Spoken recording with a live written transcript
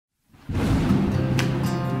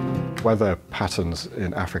Weather patterns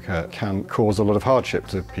in Africa can cause a lot of hardship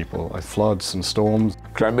to people, like floods and storms.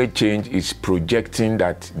 Climate change is projecting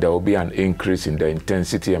that there will be an increase in the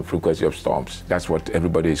intensity and frequency of storms. That's what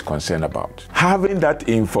everybody is concerned about. Having that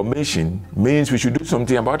information means we should do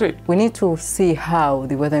something about it. We need to see how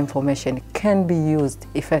the weather information can be used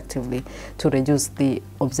effectively to reduce the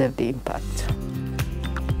observed impact.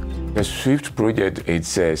 The SWIFT project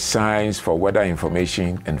is a science for weather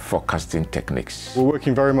information and forecasting techniques. We're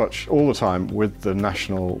working very much all the time with the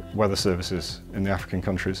national weather services in the African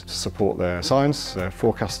countries to support their science, their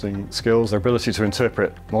forecasting skills, their ability to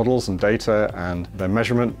interpret models and data, and their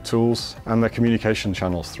measurement tools and their communication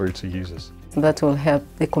channels through to users. That will help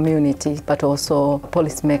the community, but also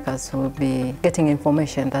policymakers will be getting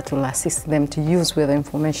information that will assist them to use weather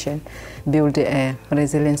information, build a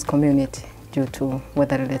resilient community due to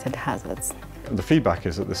weather-related hazards. The feedback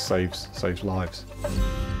is that this saves lives.